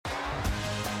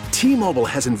T-Mobile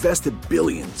has invested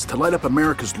billions to light up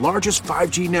America's largest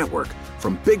 5G network,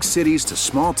 from big cities to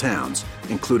small towns,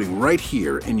 including right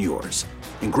here in yours.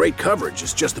 And great coverage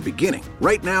is just the beginning.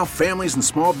 Right now, families and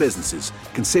small businesses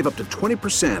can save up to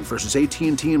 20% versus AT&T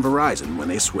and Verizon when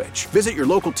they switch. Visit your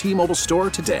local T-Mobile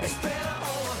store today.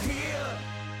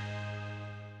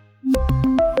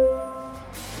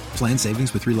 Plan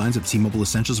savings with 3 lines of T-Mobile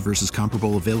Essentials versus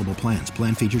comparable available plans.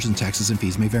 Plan features and taxes and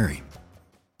fees may vary.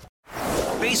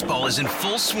 Baseball is in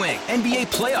full swing. NBA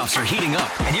playoffs are heating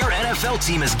up, and your NFL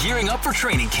team is gearing up for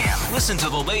training camp. Listen to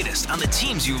the latest on the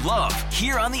teams you love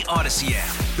here on the Odyssey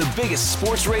app. The biggest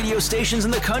sports radio stations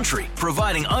in the country,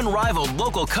 providing unrivaled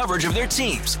local coverage of their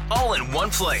teams, all in one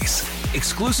place.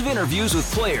 Exclusive interviews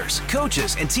with players,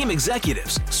 coaches, and team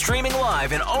executives, streaming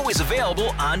live and always available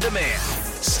on demand.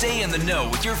 Stay in the know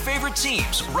with your favorite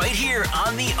teams right here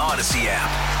on the Odyssey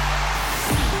app.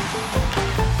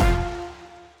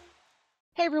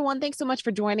 Hey everyone, thanks so much for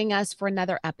joining us for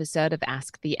another episode of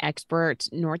Ask the Expert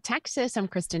North Texas. I'm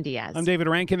Kristen Diaz. I'm David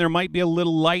Rankin. There might be a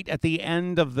little light at the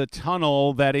end of the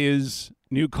tunnel. That is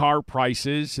new car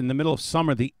prices. In the middle of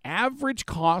summer, the average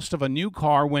cost of a new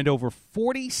car went over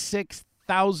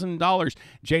 $46,000.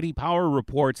 J.D. Power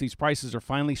reports these prices are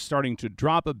finally starting to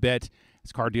drop a bit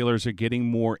as car dealers are getting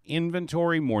more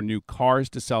inventory, more new cars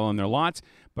to sell on their lots.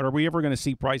 But are we ever going to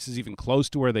see prices even close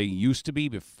to where they used to be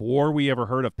before we ever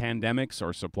heard of pandemics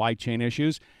or supply chain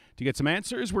issues? To get some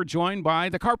answers, we're joined by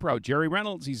the Car Pro, Jerry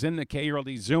Reynolds. He's in the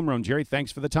KRLD Zoom Room. Jerry,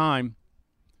 thanks for the time.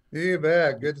 You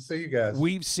bet. Good to see you guys.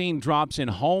 We've seen drops in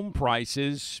home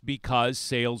prices because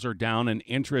sales are down and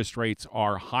interest rates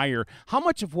are higher. How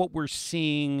much of what we're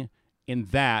seeing in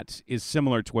that is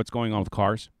similar to what's going on with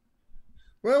cars?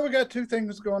 Well, we got two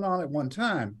things going on at one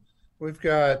time. We've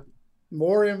got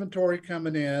more inventory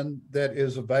coming in that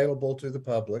is available to the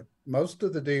public. Most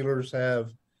of the dealers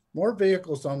have more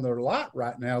vehicles on their lot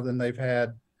right now than they've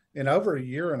had in over a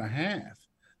year and a half.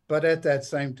 But at that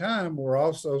same time, we're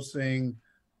also seeing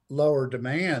lower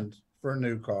demand for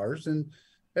new cars. And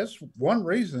that's one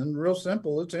reason, real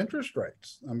simple, it's interest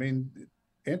rates. I mean,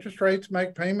 interest rates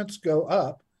make payments go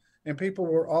up, and people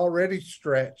were already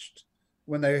stretched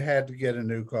when they had to get a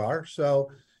new car. So,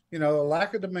 a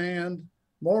lack of demand,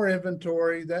 more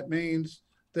inventory, that means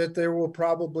that there will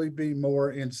probably be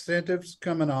more incentives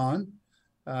coming on.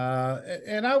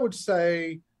 And I would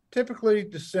say typically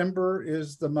December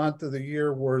is the month of the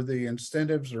year where the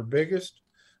incentives are biggest.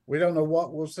 We don't know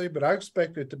what we'll see, but I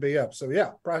expect it to be up. So, yeah,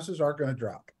 prices are going to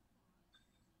drop.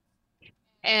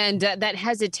 And that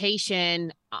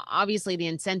hesitation, obviously the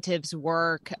incentives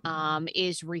work.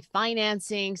 Is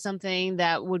refinancing something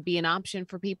that would be an option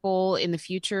for people in the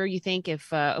future, you think,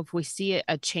 if we see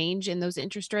a change in those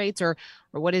interest rates, or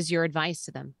what is your advice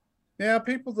to them? Yeah,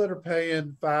 people that are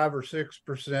paying 5 or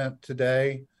 6%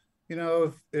 today,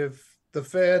 if the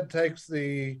Fed takes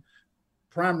the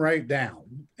prime rate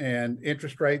down and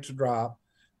interest rates drop,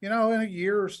 in a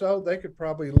year or so, they could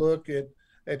probably look at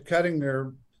cutting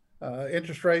their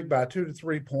interest rate by 2 to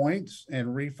 3 points and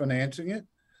refinancing it.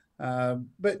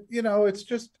 But,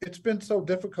 it's been so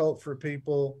difficult for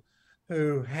people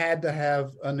who had to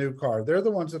have a new car. They're the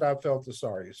ones that I've felt the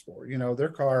sorriest for. Their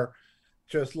car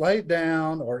just laid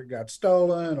down or it got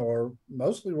stolen, or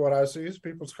mostly what I see is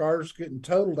people's cars getting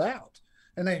totaled out,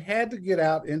 and they had to get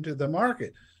out into the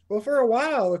market. Well, for a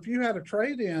while, if you had a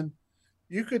trade-in,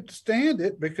 you could stand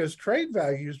it because trade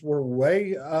values were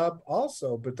way up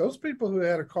also. But those people who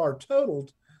had a car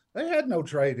totaled, they had no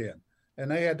trade-in,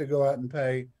 and they had to go out and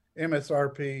pay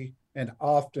MSRP and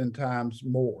oftentimes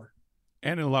more.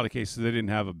 And in a lot of cases, they didn't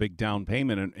have a big down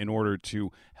payment in order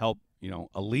to help,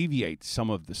 alleviate some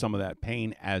of that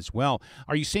pain as well.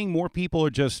 Are you seeing more people are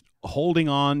just holding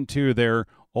on to their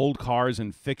old cars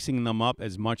and fixing them up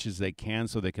as much as they can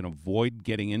so they can avoid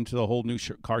getting into the whole new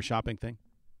car shopping thing?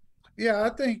 Yeah, I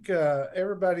think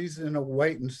everybody's in a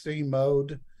wait and see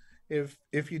mode.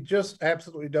 If you just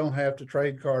absolutely don't have to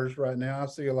trade cars right now, I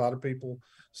see a lot of people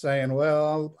saying,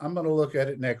 well, I'm going to look at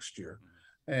it next year.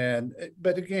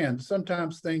 But again,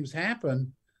 sometimes things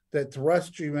happen that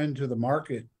thrust you into the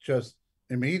market just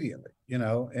immediately,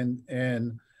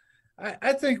 and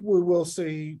I think we will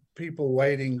see people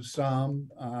waiting some.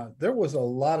 There was a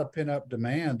lot of pent-up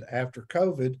demand after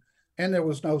COVID, and there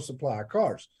was no supply of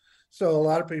cars. So a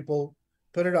lot of people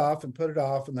put it off,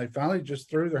 and they finally just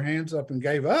threw their hands up and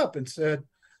gave up and said,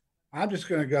 I'm just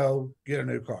going to go get a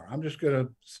new car. I'm just going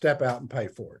to step out and pay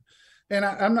for it. And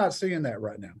I'm not seeing that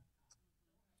right now.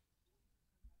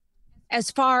 As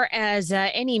far as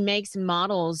any makes and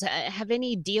models, have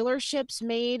any dealerships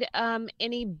made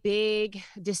any big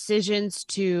decisions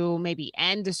to maybe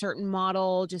end a certain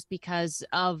model just because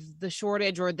of the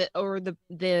shortage or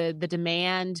the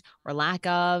demand or lack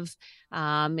of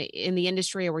in the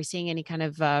industry? Are we seeing any kind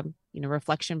of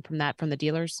reflection from that from the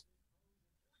dealers?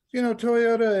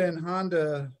 Toyota and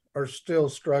Honda are still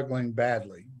struggling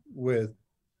badly with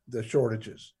the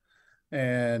shortages,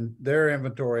 and their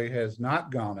inventory has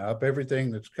not gone up.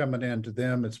 Everything that's coming into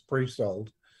them is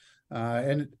pre-sold,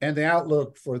 and the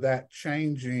outlook for that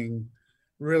changing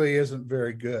really isn't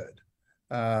very good.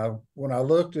 When I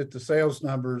looked at the sales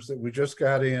numbers that we just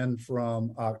got in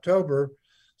from October,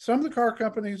 some of the car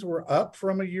companies were up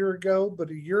from a year ago, but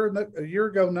a year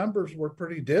ago numbers were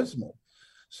pretty dismal.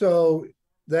 So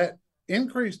that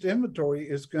increased inventory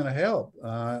is going to help,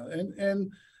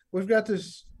 and we've got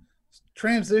this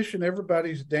transition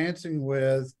everybody's dancing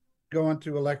with, going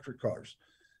to electric cars,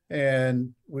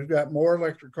 and we've got more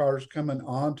electric cars coming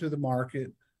onto the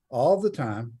market all the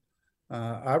time.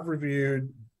 I've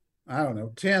reviewed, I don't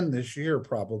know, 10 this year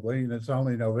probably, and it's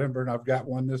only November, and I've got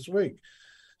one this week.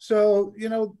 So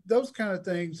those kind of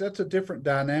things, that's a different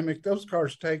dynamic. Those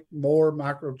cars take more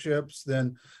microchips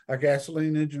than a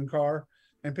gasoline engine car,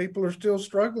 and people are still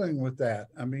struggling with that.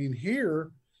 I mean,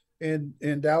 here in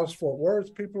Dallas Fort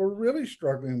Worth, people are really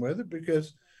struggling with it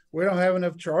because we don't have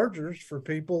enough chargers for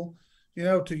people,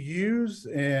 to use,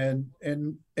 and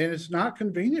it's not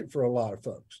convenient for a lot of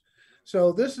folks.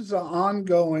 So this is an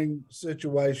ongoing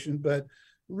situation, but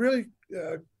really,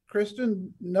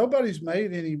 Kristen, nobody's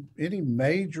made any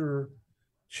major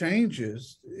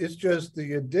changes. It's just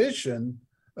the addition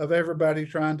of everybody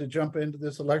trying to jump into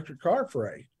this electric car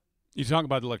fray. You talk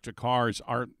about electric cars.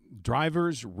 Are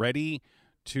drivers ready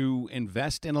to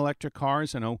invest in electric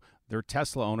cars? I know there are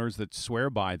Tesla owners that swear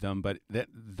by them, but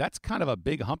that's kind of a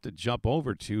big hump to jump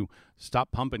over, to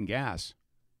stop pumping gas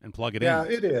and plug it in. Yeah,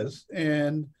 it is.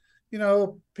 And,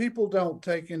 people don't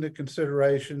take into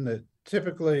consideration that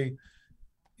typically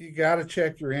you got to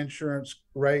check your insurance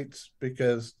rates,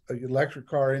 because electric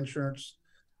car insurance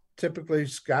typically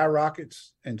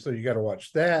skyrockets. And so you got to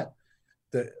watch that.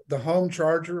 The home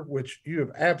charger, which you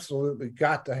have absolutely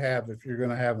got to have if you're going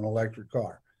to have an electric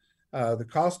car. The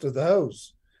cost of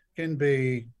those can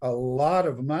be a lot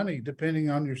of money depending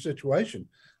on your situation.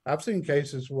 I've seen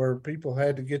cases where people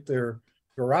had to get their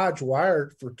garage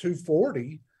wired for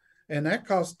 $240, and that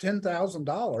cost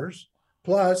 $10,000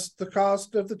 plus the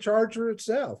cost of the charger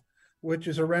itself, which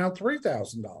is around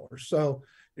 $3,000. So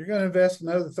you're going to invest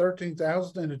another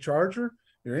 $13,000 in a charger.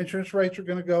 Your insurance rates are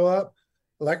going to go up.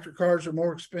 Electric cars are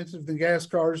more expensive than gas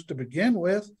cars to begin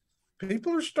with.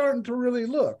 People are starting to really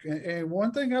look. And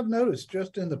one thing I've noticed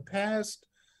just in the past,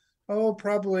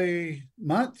 probably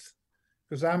month,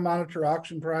 because I monitor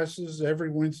auction prices every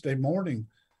Wednesday morning,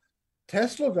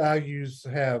 Tesla values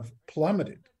have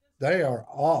plummeted. They are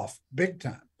off big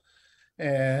time.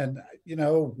 And,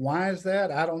 why is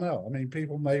that? I don't know. I mean,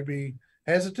 people may be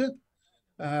hesitant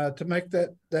to make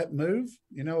that move.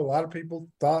 A lot of people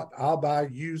thought, I'll buy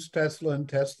used Tesla and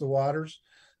test the waters.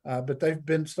 But they've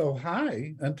been so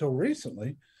high until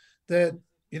recently that,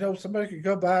 somebody could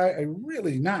go buy a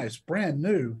really nice brand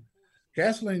new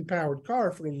gasoline powered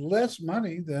car for less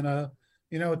money than a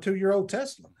 2-year-old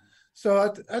Tesla.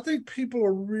 So I think people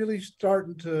are really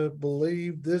starting to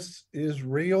believe this is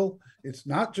real. It's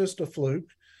not just a fluke,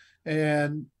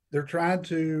 and they're trying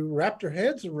to wrap their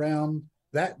heads around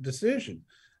that decision.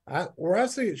 Where I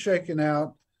see it shaking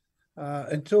out,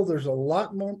 until there's a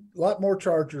lot more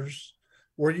chargers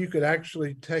where you could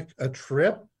actually take a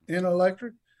trip in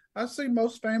electric. I see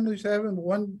most families having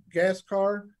one gas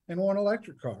car and one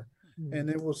electric car, and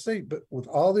then we'll see. But with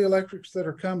all the electrics that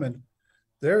are coming,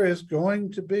 there is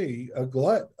going to be a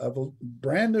glut of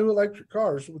brand new electric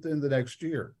cars within the next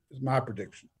year, is my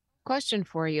prediction. Question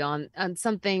for you on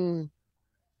something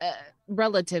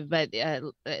relative, but a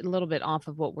little bit off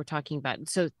of what we're talking about.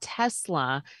 So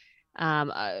Tesla,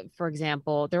 for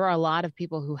example, there are a lot of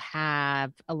people who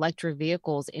have electric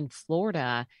vehicles in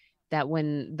Florida that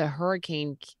when the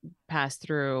hurricane passed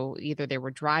through, either they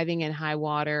were driving in high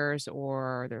waters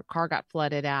or their car got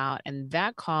flooded out, and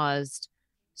that caused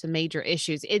some major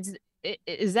issues.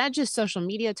 Is that just social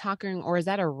media talking, or is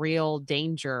that a real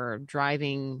danger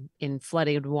driving in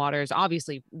flooded waters?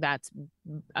 Obviously, that's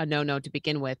a no-no to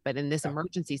begin with, but in this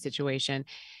emergency situation,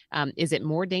 is it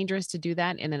more dangerous to do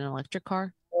that in an electric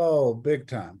car? Oh, big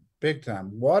time, big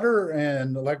time. Water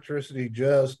and electricity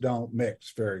just don't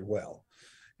mix very well.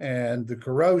 And the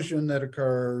corrosion that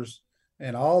occurs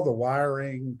and all the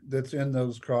wiring that's in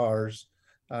those cars,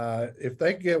 if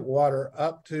they get water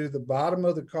up to the bottom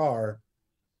of the car,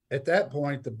 at that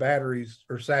point, the batteries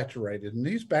are saturated. And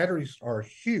these batteries are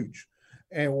huge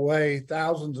and weigh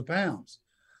thousands of pounds.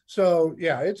 So,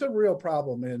 yeah, it's a real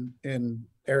problem in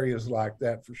areas like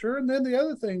that for sure. And then the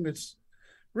other thing that's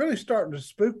really starting to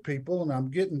spook people, and I'm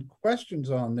getting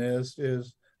questions on this,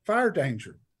 is fire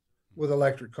danger with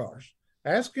electric cars.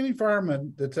 Ask any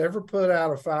fireman that's ever put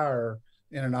out a fire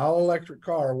in an all-electric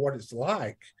car what it's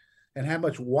like and how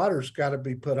much water's got to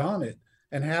be put on it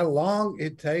and how long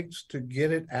it takes to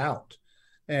get it out.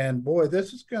 And boy,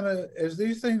 this is going to, as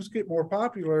these things get more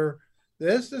popular,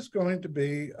 this is going to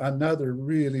be another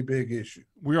really big issue.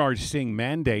 We are seeing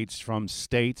mandates from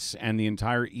states and the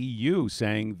entire EU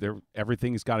saying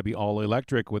everything's got to be all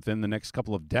electric within the next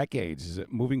couple of decades. Is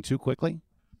it moving too quickly?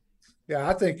 Yeah,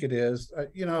 I think it is. I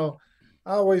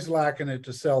always liken it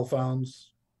to cell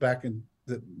phones back in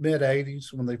the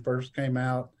mid-'80s when they first came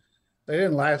out. They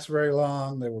didn't last very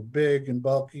long. They were big and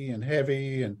bulky and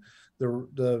heavy, and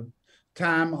the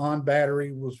time on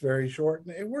battery was very short.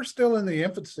 And we're still in the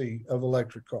infancy of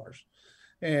electric cars,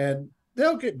 and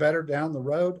they'll get better down the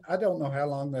road. I don't know how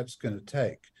long that's going to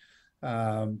take.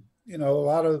 To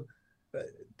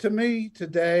me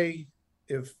today,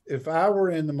 if I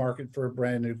were in the market for a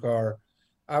brand new car,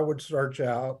 I would search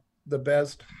out the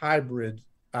best hybrid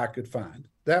I could find.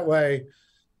 That way,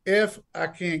 if I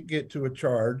can't get to a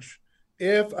charge,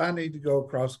 if I need to go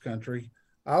across country,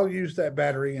 I'll use that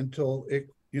battery until it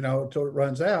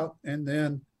runs out, and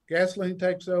then gasoline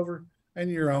takes over and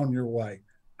you're on your way.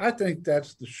 I think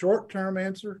that's the short-term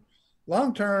answer.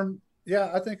 Long-term,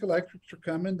 yeah, I think electrics are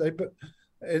coming.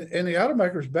 And the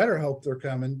automakers better hope they're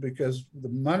coming, because the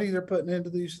money they're putting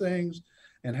into these things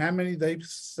and how many they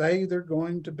say they're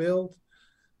going to build,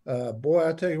 boy,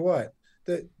 I tell you what,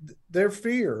 their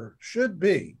fear should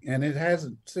be, and it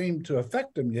hasn't seemed to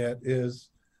affect them yet, is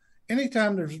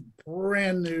anytime there's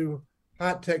brand new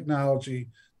hot technology,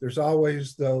 there's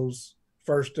always those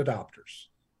first adopters.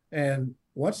 And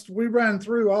once we run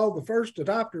through all the first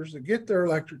adopters that get their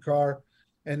electric car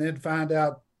and then find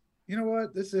out, you know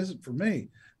what, this isn't for me.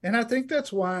 And I think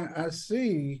that's why I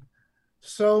see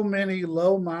so many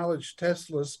low mileage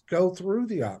Teslas go through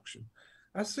the auction.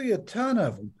 I see a ton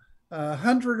of them,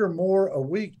 100 or more a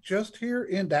week just here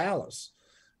in Dallas,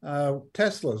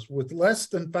 Teslas with less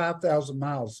than 5,000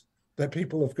 miles that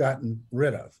people have gotten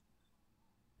rid of.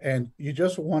 And you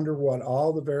just wonder what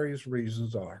all the various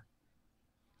reasons are.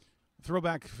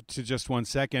 Throwback to just 1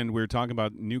 second, we were talking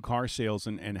about new car sales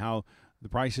and how the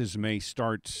prices may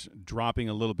start dropping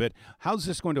a little bit. How's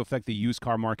this going to affect the used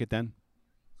car market then?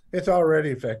 It's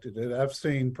already affected it. I've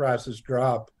seen prices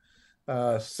drop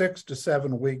 6 to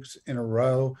 7 weeks in a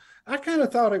row. I kind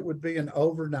of thought it would be an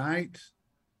overnight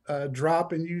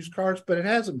drop in used cars, but it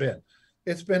hasn't been.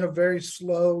 It's been a very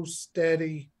slow,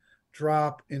 steady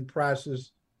drop in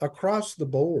prices across the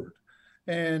board.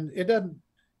 And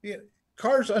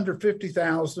cars under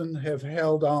 50,000 have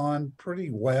held on pretty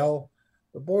well.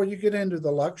 But boy, you get into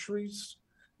the luxuries,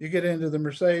 you get into the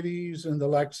Mercedes and the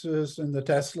Lexus and the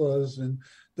Teslas and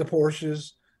the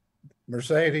Porsches,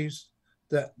 Mercedes,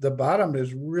 the bottom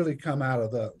has really come out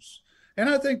of those. And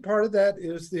I think part of that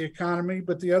is the economy,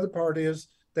 but the other part is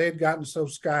they had gotten so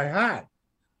sky high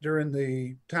during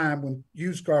the time when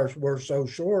used cars were so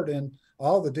short and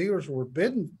all the dealers were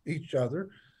bidding each other,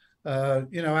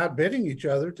 outbidding each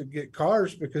other to get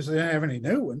cars because they didn't have any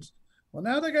new ones. Well,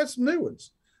 now they got some new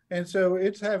ones. And so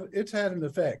it's had an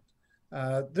effect.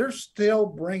 They're still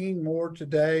bringing more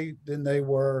today than they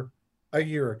were a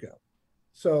year ago.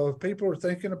 So if people are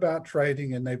thinking about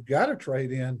trading and they've got to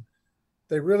trade in,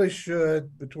 they really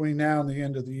should, between now and the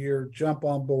end of the year, jump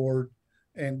on board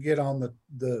and get on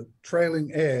the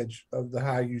trailing edge of the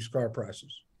high used car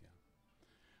prices.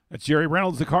 That's Jerry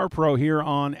Reynolds, the Car Pro, here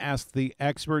on Ask the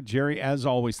Expert. Jerry, as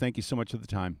always, thank you so much for the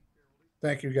time.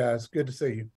 Thank you, guys. Good to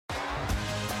see you.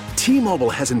 T-Mobile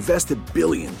has invested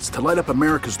billions to light up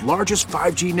America's largest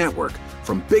 5G network,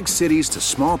 from big cities to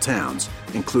small towns,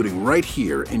 including right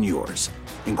here in yours.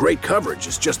 And great coverage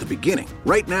is just the beginning.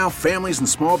 Right now, families and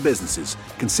small businesses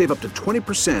can save up to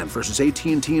 20% versus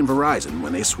AT&T and Verizon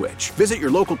when they switch. Visit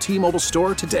your local T-Mobile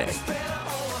store today.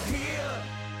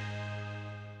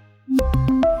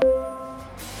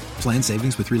 Plan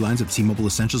savings with 3 lines of T-Mobile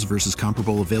Essentials versus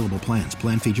comparable available plans.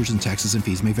 Plan features and taxes and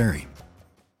fees may vary.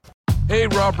 Hey,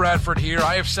 Rob Bradford here.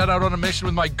 I have set out on a mission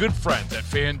with my good friends at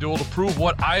FanDuel to prove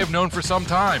what I have known for some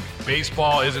time.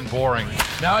 Baseball isn't boring.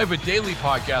 Now I have a daily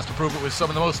podcast to prove it with some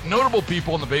of the most notable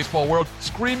people in the baseball world,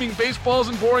 screaming baseball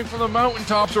isn't boring from the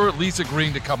mountaintops, or at least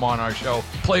agreeing to come on our show.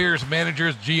 Players,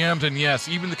 managers, GMs, and yes,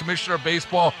 even the commissioner of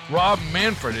baseball, Rob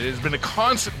Manfred. It has been a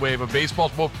constant wave of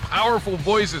baseball's most powerful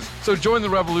voices. So join the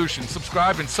revolution.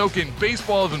 Subscribe and soak in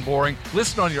Baseball Isn't Boring.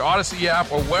 Listen on your Odyssey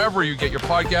app or wherever you get your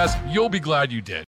podcasts. You'll be glad you did.